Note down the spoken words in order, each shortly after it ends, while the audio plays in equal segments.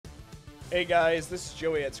Hey guys, this is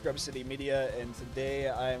Joey at Scrub City Media, and today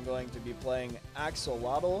I am going to be playing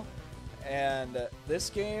Axolotl. And this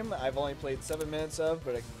game I've only played 7 minutes of,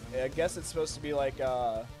 but I guess it's supposed to be like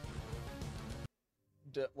Enter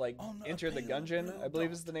the Gungeon, I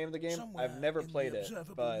believe is the name of the game. I've never played it,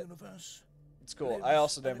 but it's cool. I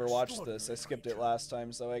also never watched this. I skipped it last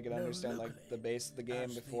time so I could understand like the base of the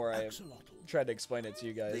game before I tried to explain it to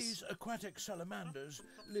you guys. These aquatic salamanders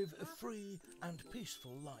live a free and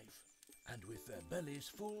peaceful life. And with their bellies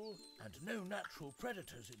full and no natural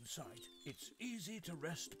predators in sight, it's easy to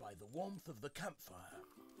rest by the warmth of the campfire.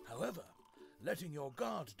 However, letting your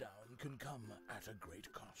guard down can come at a great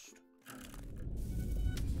cost.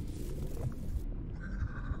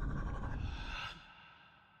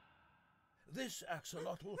 This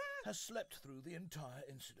axolotl has slept through the entire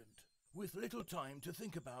incident. With little time to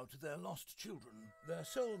think about their lost children, their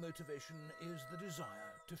sole motivation is the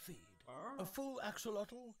desire to feed. A full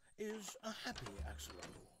axolotl is a happy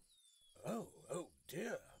axolotl. Oh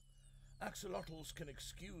dear. Axolotls can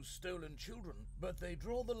excuse stolen children, but they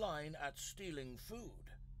draw the line at stealing food.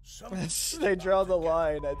 They draw the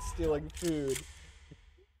line at stealing food.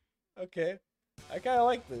 Okay. I kind of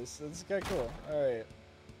like this. It's kind of cool. Alright.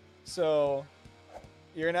 So,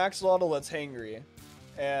 you're an axolotl that's hangry.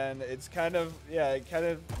 And it's kind of, yeah,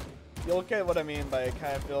 you'll get what I mean by it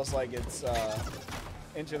kind of feels like it's,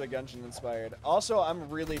 Enter the Gungeon inspired. Also, I'm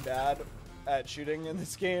really bad at shooting in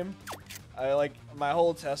this game. My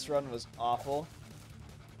whole test run was awful.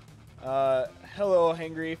 Hello,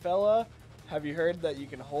 hangry fella. Have you heard that you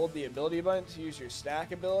can hold the ability button to use your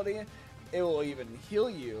stack ability? It will even heal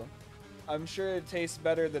you. I'm sure it tastes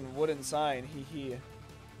better than wooden sign, hee hee.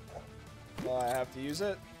 Well, I have to use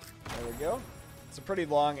it. There we go. It's a pretty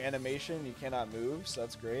long animation. You cannot move, so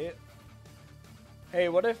that's great. Hey,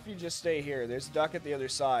 what if you just stay here? There's a duck at the other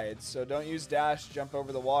side, so don't use dash to jump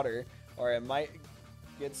over the water, or it might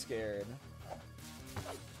get scared.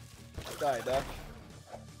 Die, duck.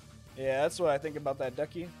 Yeah, that's what I think about that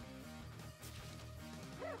ducky.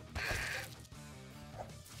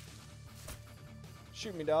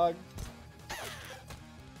 Shoot me, dog.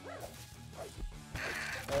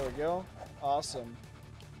 There we go. Awesome.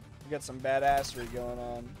 We got some badassery going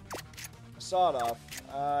on. Sawed off.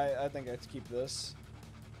 I think I'd keep this.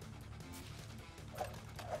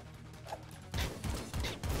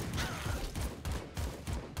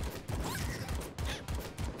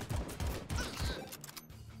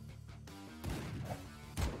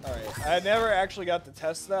 Alright, I never actually got to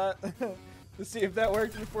test that to see if that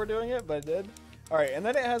worked before doing it, but it did. Alright, and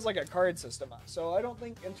then it has like a card system. So I don't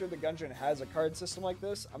think Enter the Gungeon has a card system like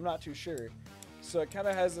this. I'm not too sure. So it kind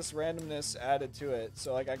of has this randomness added to it.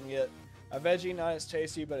 So like I can get a veggie, not as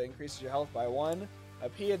tasty, but it increases your health by 1. A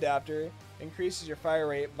P adapter increases your fire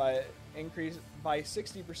rate by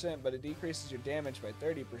 60%, but it decreases your damage by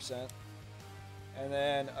 30%. And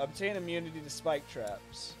then obtain immunity to spike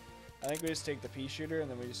traps. I think we just take the pea shooter and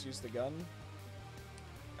then we just use the gun.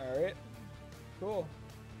 Alright. Cool.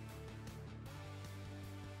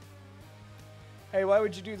 Hey, why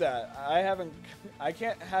would you do that? I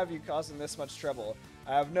can't have you causing this much trouble.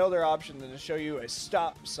 I have no other option than to show you a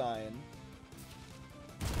stop sign.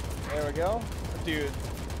 There we go. Dude,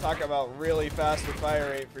 talk about really faster fire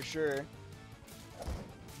rate for sure.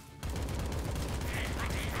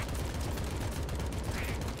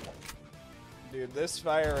 Dude, this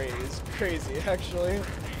fire rate is crazy, actually.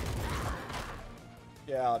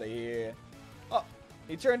 Get out of here. Oh,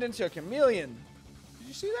 he turned into a chameleon. Did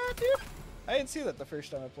you see that, dude? I didn't see that the first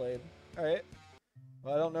time I played. Alright.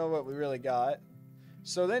 Well, I don't know what we really got.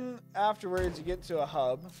 So then, afterwards, you get to a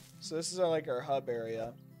hub. So this is our hub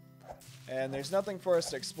area. And there's nothing for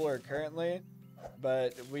us to explore currently.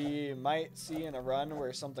 But we might see in a run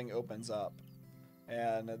where something opens up.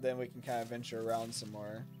 And then we can kind of venture around some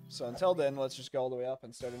more. So until then, let's just go all the way up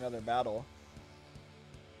and start another battle.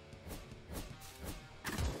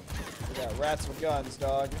 We got rats with guns,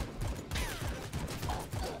 dog.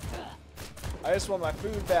 I just want my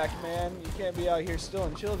food back, man. You can't be out here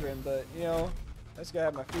stealing children, but, you know, I just gotta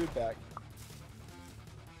have my food back.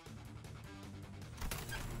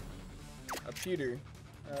 A pewter.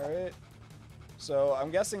 Alright. So,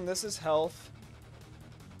 I'm guessing this is health.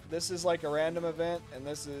 This is like a random event, and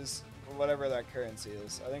this is whatever that currency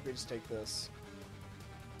is. I think we just take this.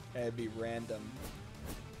 And it'd be random.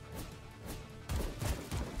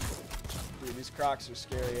 Dude, these crocs are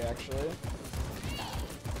scary, actually.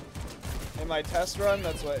 In my test run,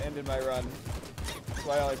 that's what ended my run. That's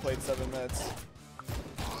why I only played 7 minutes.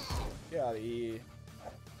 Get out of here.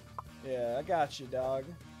 Yeah, I got you, dog.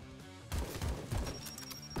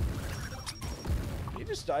 He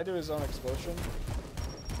just died to his own explosion.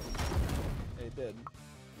 did.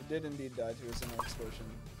 He did indeed die to his inner explosion.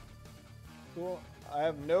 Cool. I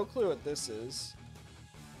have no clue what this is.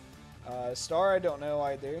 Star, I don't know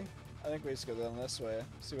either. I think we just go down this way.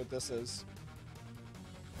 See what this is.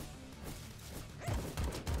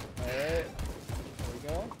 Alright. There we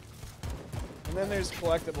go. And then there's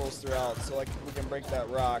collectibles throughout, so like we can break that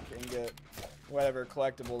rock and get whatever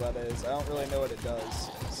collectible that is. I don't really know what it does,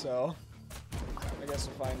 so I guess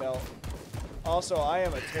we'll find out. Also, I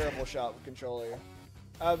am a terrible shot with controller.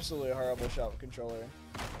 Absolutely horrible shot with controller.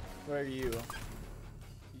 What are you?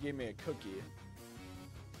 You gave me a cookie.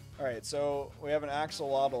 Alright, so we have an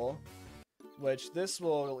axolotl, which this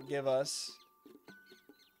will give us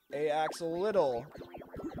a axolotl.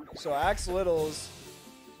 So axolotls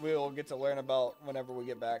we'll get to learn about whenever we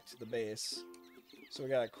get back to the base. So we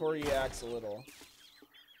got a corgi axolotl.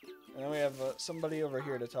 And then we have somebody over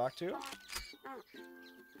here to talk to.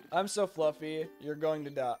 I'm so fluffy, you're going to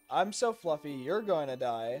die. I'm so fluffy, you're going to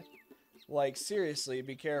die. Like, seriously,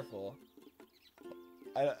 be careful.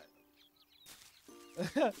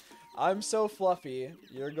 I'm so fluffy,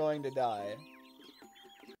 you're going to die.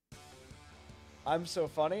 I'm so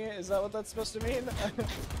funny? Is that what that's supposed to mean?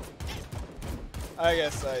 I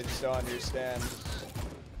guess I just don't understand.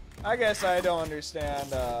 I guess I don't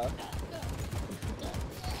understand. I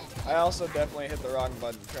also definitely hit the wrong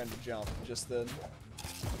button trying to jump just then.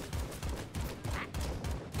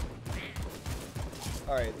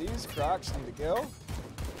 Alright, these crocs need to go.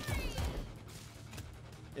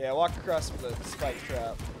 Yeah, walk across with a spike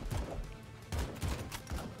trap.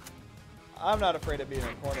 I'm not afraid of being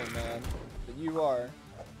a corner man, but you are.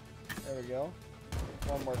 There we go.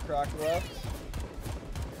 One more croc left.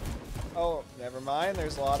 Oh, never mind.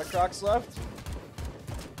 There's a lot of crocs left.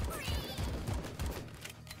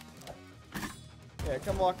 Yeah,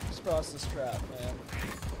 come walk across this trap, man.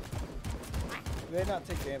 Do they not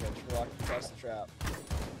take damage for walking across the trap?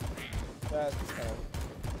 That's kind of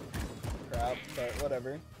crap, but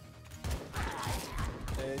whatever.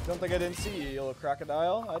 Hey, don't think I didn't see you, you little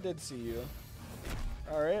crocodile. I did see you.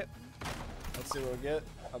 Alright. Let's see what we get.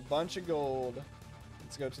 A bunch of gold.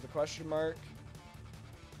 Let's go to the question mark.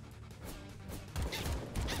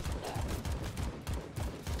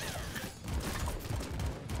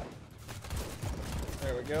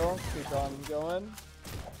 There we go. Keep on going.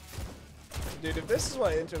 Dude, if this is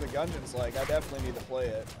what Enter the Gungeon's like, I definitely need to play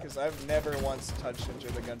it. Because I've never once touched Enter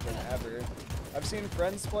the Gungeon ever. I've seen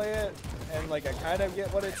friends play it, and like I kind of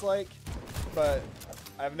get what it's like, but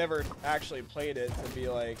I've never actually played it to be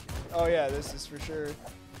like, oh yeah, this is for sure.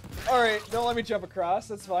 Alright, don't let me jump across,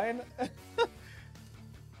 that's fine.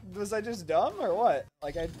 Was I just dumb or what?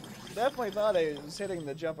 Like, I definitely thought I was hitting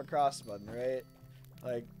the jump across button, right?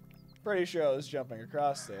 Like, pretty sure I was jumping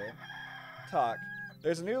across there. Talk.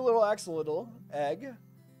 There's a new little axolotl egg.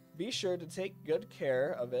 Be sure to take good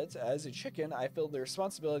care of it. As a chicken, I feel the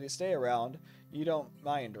responsibility to stay around. You don't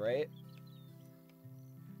mind, right?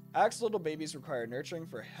 Axolotl babies require nurturing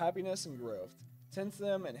for happiness and growth. Tend to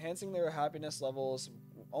them, enhancing their happiness levels.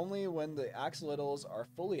 Only when the axolotls are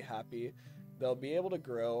fully happy, they'll be able to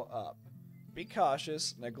grow up. Be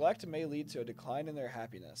cautious. Neglect may lead to a decline in their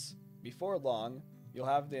happiness. Before long, you'll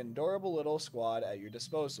have the adorable little squad at your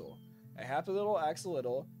disposal. A happy little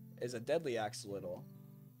axolotl is a deadly axolotl.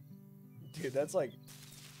 Dude, that's like...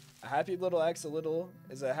 A happy little axolotl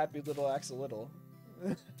is a happy little axolotl.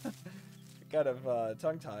 Kind of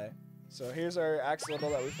tongue tie. So here's our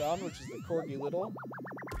axolotl that we found, which is the corgi little.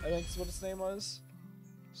 I think that's what its name was.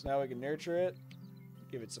 So now we can nurture it.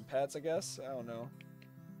 Give it some pets, I guess. I don't know.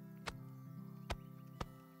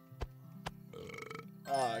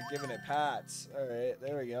 Ah, giving it pats. Alright,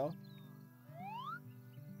 there we go.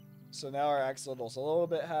 So now our axolotl's a little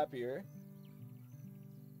bit happier.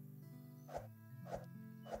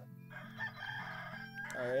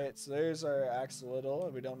 Alright, so there's our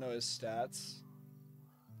axolotl. We don't know his stats.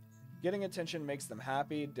 Getting attention makes them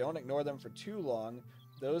happy. Don't ignore them for too long.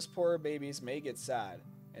 Those poor babies may get sad.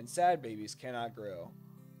 And sad babies cannot grow.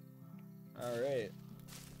 Alright.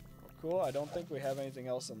 Well, cool. I don't think we have anything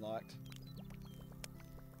else unlocked.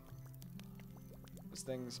 This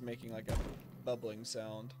thing's making like a bubbling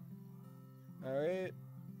sound. Alright.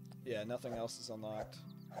 Yeah, nothing else is unlocked.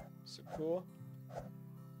 So cool.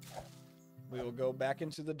 We will go back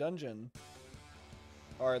into the dungeon.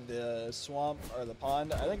 Or the swamp, or the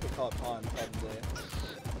pond. I think they call it pond, probably.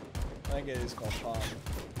 I think it is called pond.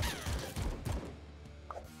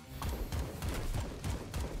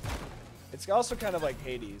 It's also kind of like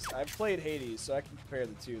Hades. I've played Hades, so I can compare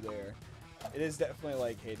the two there. It is definitely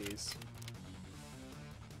like Hades.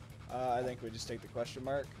 I think we just take the question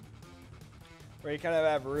mark. Where you kind of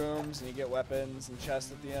have rooms, and you get weapons and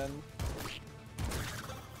chests at the end.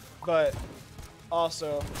 But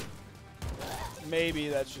also, maybe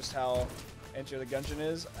that's just how Enter the Gungeon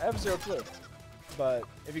is. I have zero clue. But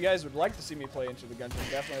if you guys would like to see me play Enter the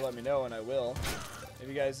Gungeon, definitely let me know and I will. If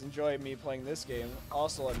you guys enjoy me playing this game,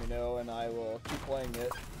 also let me know and I will keep playing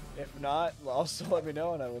it. If not, also let me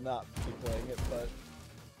know and I will not keep playing it. But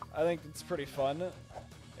I think it's pretty fun.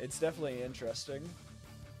 It's definitely interesting.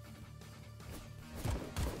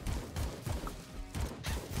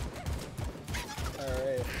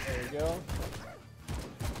 Alright, there we go.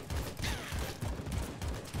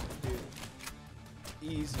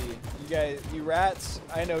 Dude, easy. You guys, you rats,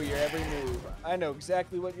 I know your every move. I know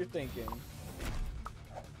exactly what you're thinking.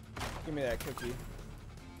 Give me that cookie.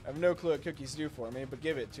 I have no clue what cookies do for me, but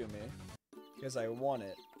give it to me. Because I want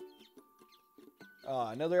it. Ah,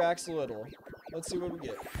 another axolotl. Let's see what we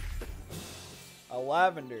get. A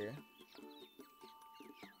lavender.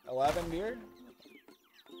 A lavender?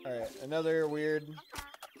 Alright, another weird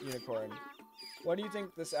unicorn. What do you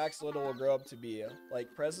think this axolotl will grow up to be? Like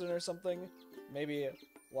president or something? Maybe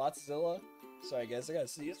Watzilla? So I guess I gotta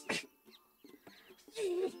see it.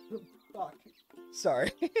 Fuck.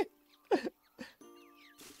 Sorry.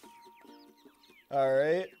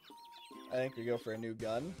 Alright. I think we go for a new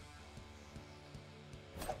gun.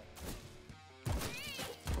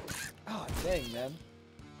 Oh, dang, man.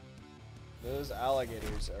 Those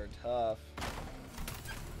alligators are tough.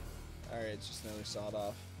 Alright, it's just another sawed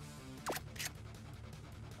off.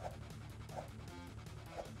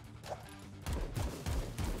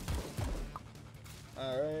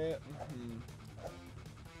 Alright.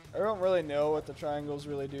 I don't really know what the triangles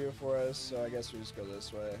really do for us, so I guess we just go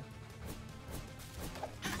this way.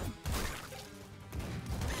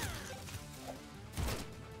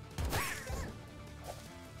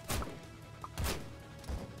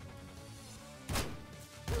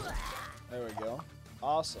 There we go.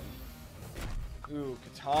 Awesome. Ooh,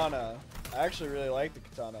 katana. I actually really like the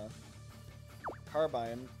katana.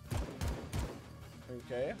 Carbine.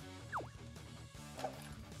 Okay.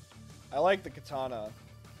 I like the katana.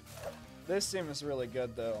 This seems really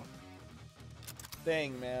good though.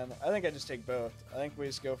 Dang, man. I think I just take both. I think we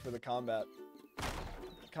just go for the combat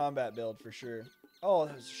build for sure. Oh,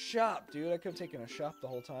 there's a shop, dude. I could have taken a shop the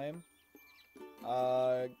whole time.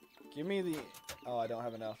 Give me the... Oh, I don't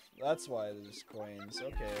have enough. That's why there's coins.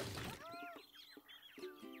 Okay.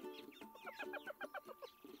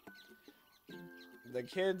 The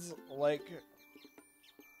kids like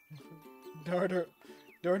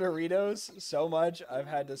Doritos so much, I've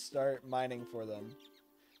had to start mining for them.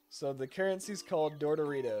 So the currency's called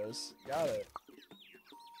Doritos. Got it.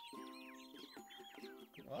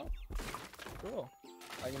 Well, cool.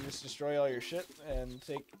 I can just destroy all your shit and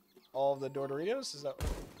take all of the Doritos? Is that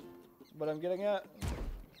what I'm getting at?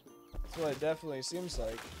 That's what it definitely seems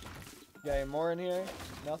like. Got any more in here?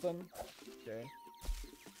 Nothing? Okay.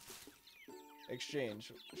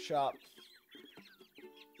 Exchange. Shop.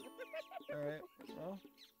 Alright, well.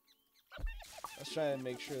 I was trying to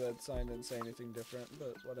make sure that sign didn't say anything different,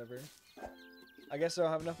 but whatever. I guess I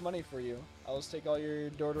don't have enough money for you. I'll just take all your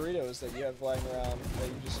Doritos that you have lying around that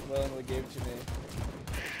you just willingly gave to me.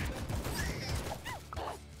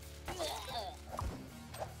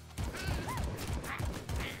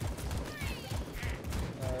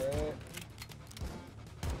 Alright.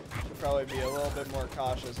 Should probably be a little bit more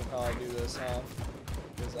cautious of how I do this, huh?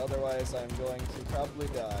 Because otherwise I'm going to probably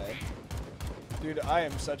die. Dude, I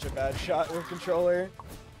am such a bad shot with controller.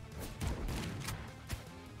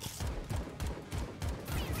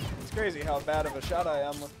 It's crazy how bad of a shot I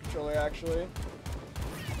am with controller, actually.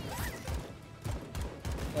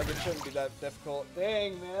 Like, it shouldn't be that difficult.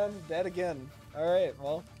 Dang, man. Dead again. Alright,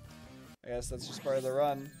 well. I guess that's just part of the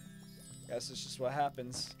run. I guess it's just what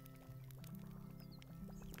happens.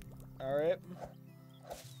 Alright.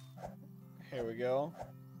 Here we go.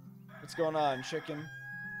 What's going on, chicken?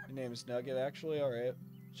 Your name's Nugget, actually. Alright.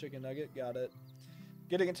 Chicken Nugget, got it.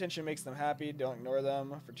 Getting attention makes them happy. Don't ignore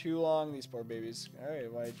them for too long. These poor babies.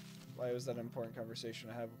 Alright, why was that an important conversation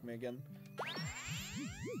to have with me again?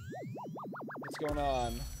 What's going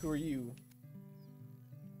on? Who are you?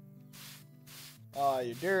 Aw,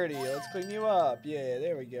 you're dirty. Let's clean you up. Yeah,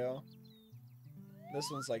 there we go. This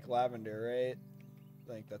one's like lavender, right?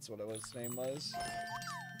 I think that's what its name was.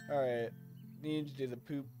 Alright. Need to do the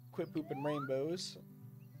quit pooping rainbows.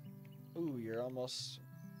 Ooh, you're almost...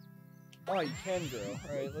 Oh, you can grow.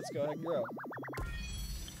 Alright, let's go ahead and grow.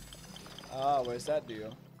 Ah, what does that do?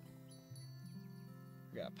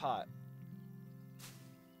 We got a pot.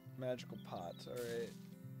 Magical pot. Alright.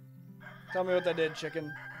 Tell me what that did,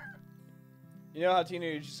 chicken. You know how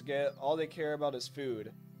teenagers get? All they care about is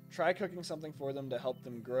food. Try cooking something for them to help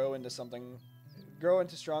them grow into something grow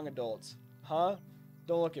into strong adults. Huh?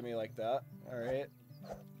 Don't look at me like that. Alright.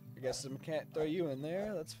 I guess I can't throw you in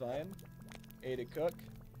there. That's fine. A to cook.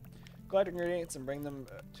 Collect ingredients and bring them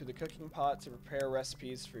to the cooking pot to prepare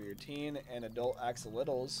recipes for your teen and adult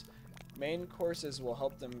axolotls. Main courses will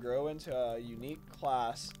help them grow into a unique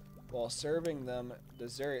class, while serving them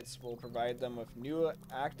desserts will provide them with new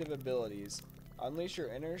active abilities. Unleash your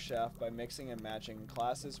inner chef by mixing and matching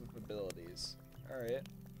classes with abilities. Alright.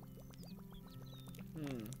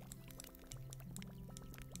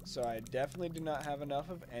 So I definitely do not have enough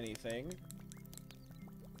of anything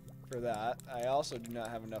for that. I also do not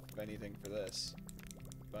have enough of anything for this.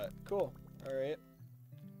 But cool. Alright.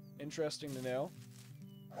 Interesting to know.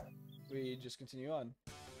 We just continue on.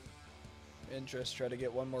 Interest, try to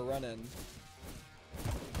get one more run in.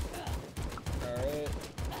 Alright.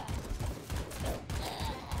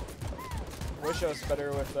 Wish I was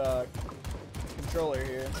better with controller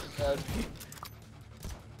here. That would be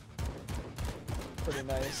pretty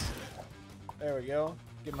nice. There we go.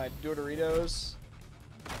 Get my Doritos.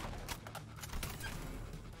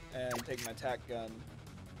 And take my tack gun.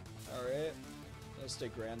 Alright. Let's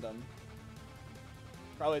take random.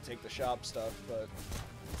 Probably take the shop stuff, but...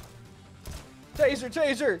 Taser!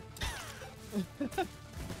 Taser!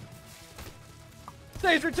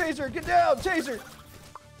 Taser! Taser! Get down! Taser!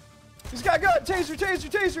 He's got a gun! Taser! Taser!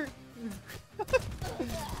 Taser!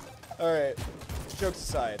 Alright. Jokes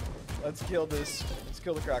aside. Let's kill this. Let's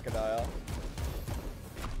kill the crocodile.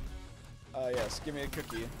 Yes. Give me a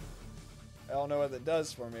cookie. I don't know what it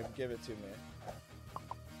does for me, but give it to me.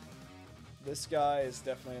 This guy is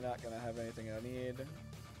definitely not going to have anything I need.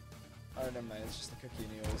 Oh, never mind. It's just the cookie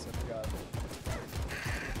anyways. I forgot.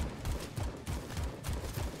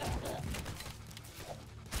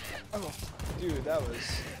 Oh, dude, that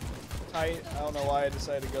was tight. I don't know why I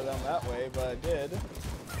decided to go down that way, but I did.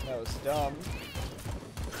 That was dumb.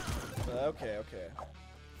 But okay, okay.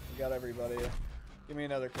 We got everybody. Give me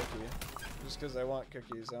another cookie. Just because I want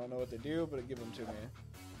cookies. I don't know what they do, but give them to me.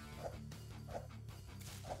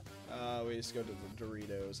 We just go to the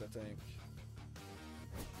Doritos, I think.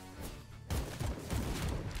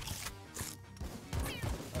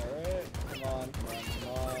 Alright, come on, come on, come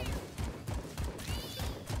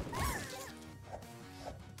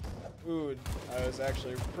on. Ooh, I was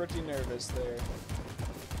actually pretty nervous there.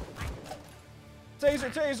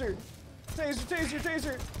 Taser, taser! Taser, taser,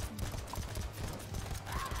 taser!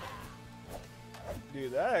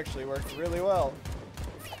 Dude, that actually worked really well.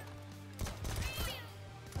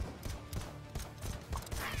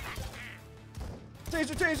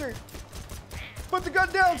 Taser, taser! Put the gun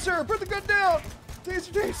down, sir! Put the gun down!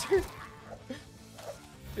 Taser, taser!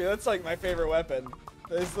 Dude, that's like my favorite weapon.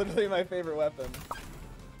 That is literally my favorite weapon.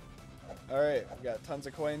 Alright, we got tons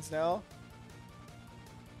of coins now.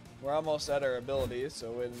 We're almost at our ability,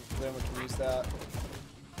 so then we can use that.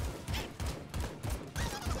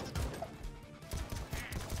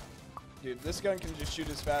 Dude, this gun can just shoot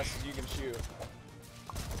as fast as you can shoot.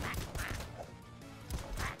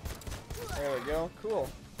 There we go. Cool.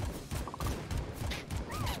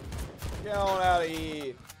 Get on out of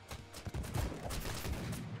here.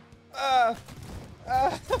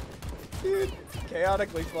 Dude.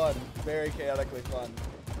 Chaotically fun. Very chaotically fun.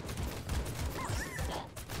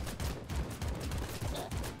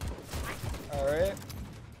 Alright.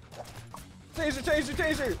 Taser, taser,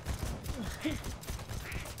 taser!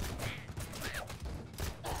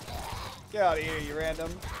 Get out of here, you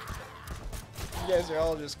random. You guys are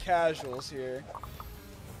all just casuals here.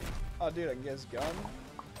 Oh, dude, I can get his gun.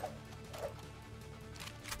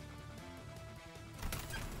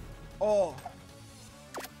 Oh.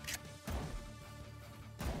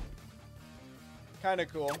 Kinda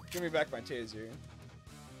cool. Give me back my taser.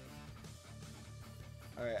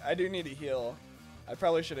 Alright, I do need to heal. I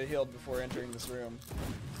probably should have healed before entering this room.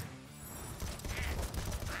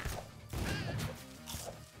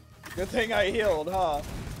 Good thing I healed, huh?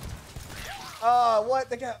 Ah, what?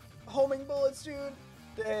 They got homing bullets, dude?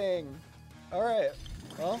 Dang. Alright.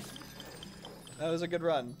 Well, that was a good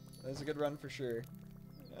run. That was a good run for sure.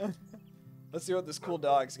 Let's see what this cool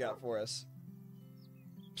dog's got for us.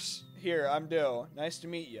 Psst, here, I'm Doe. Nice to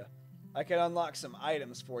meet you. I can unlock some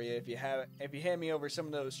items for you if you hand me over some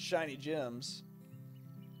of those shiny gems.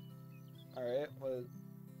 Alright, what?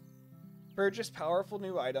 Purchase powerful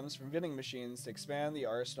new items from vending machines to expand the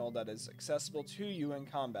arsenal that is accessible to you in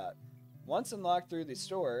combat. Once unlocked through the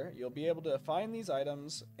store, you'll be able to find these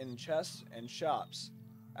items in chests and shops,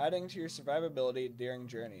 adding to your survivability during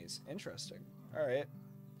journeys. Interesting. Alright.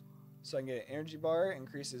 So I can get an energy bar,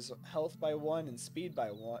 increases health by 1 and speed by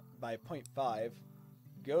 0.5.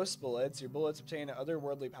 Ghost bullets. Your bullets obtain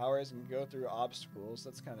otherworldly powers and go through obstacles.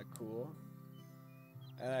 That's kind of cool.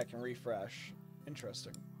 And I can refresh.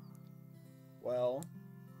 Interesting. Well,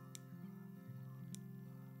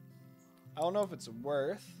 I don't know if it's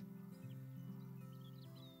worth,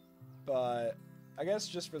 but I guess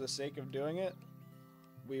just for the sake of doing it,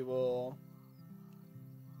 we will...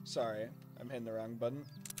 Sorry, I'm hitting the wrong button.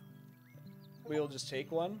 We'll just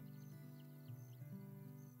take one.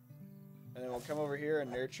 And then we'll come over here and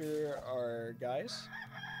nurture our guys.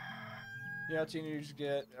 You know how teenagers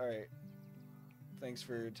get... Alright. Thanks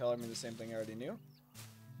for telling me the same thing I already knew.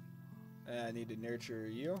 And I need to nurture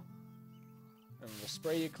you. And we'll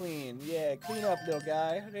spray you clean. Yeah, clean up, little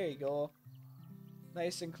guy. There you go.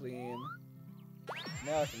 Nice and clean.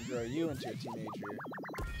 Now I can grow you into a teenager.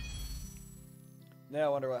 Now I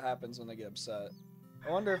wonder what happens when they get upset.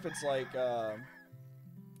 I wonder if it's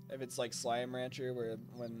like Slime Rancher, where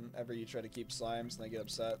whenever you try to keep slimes and they get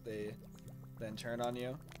upset, they then turn on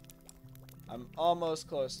you. I'm almost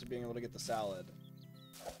close to being able to get the salad.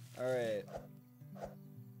 Alright.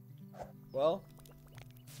 Well,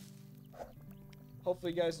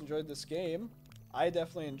 hopefully you guys enjoyed this game. I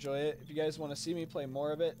definitely enjoy it. If you guys want to see me play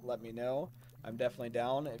more of it, let me know. I'm definitely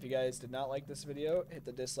down. If you guys did not like this video, hit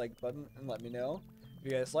the dislike button and let me know.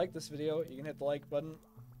 If you guys like this video, you can hit the like button.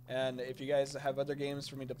 And if you guys have other games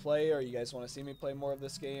for me to play, or you guys want to see me play more of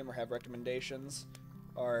this game, or have recommendations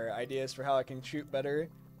or ideas for how I can shoot better,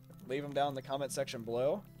 leave them down in the comment section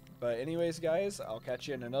below. But anyways, guys, I'll catch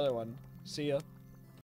you in another one. See ya.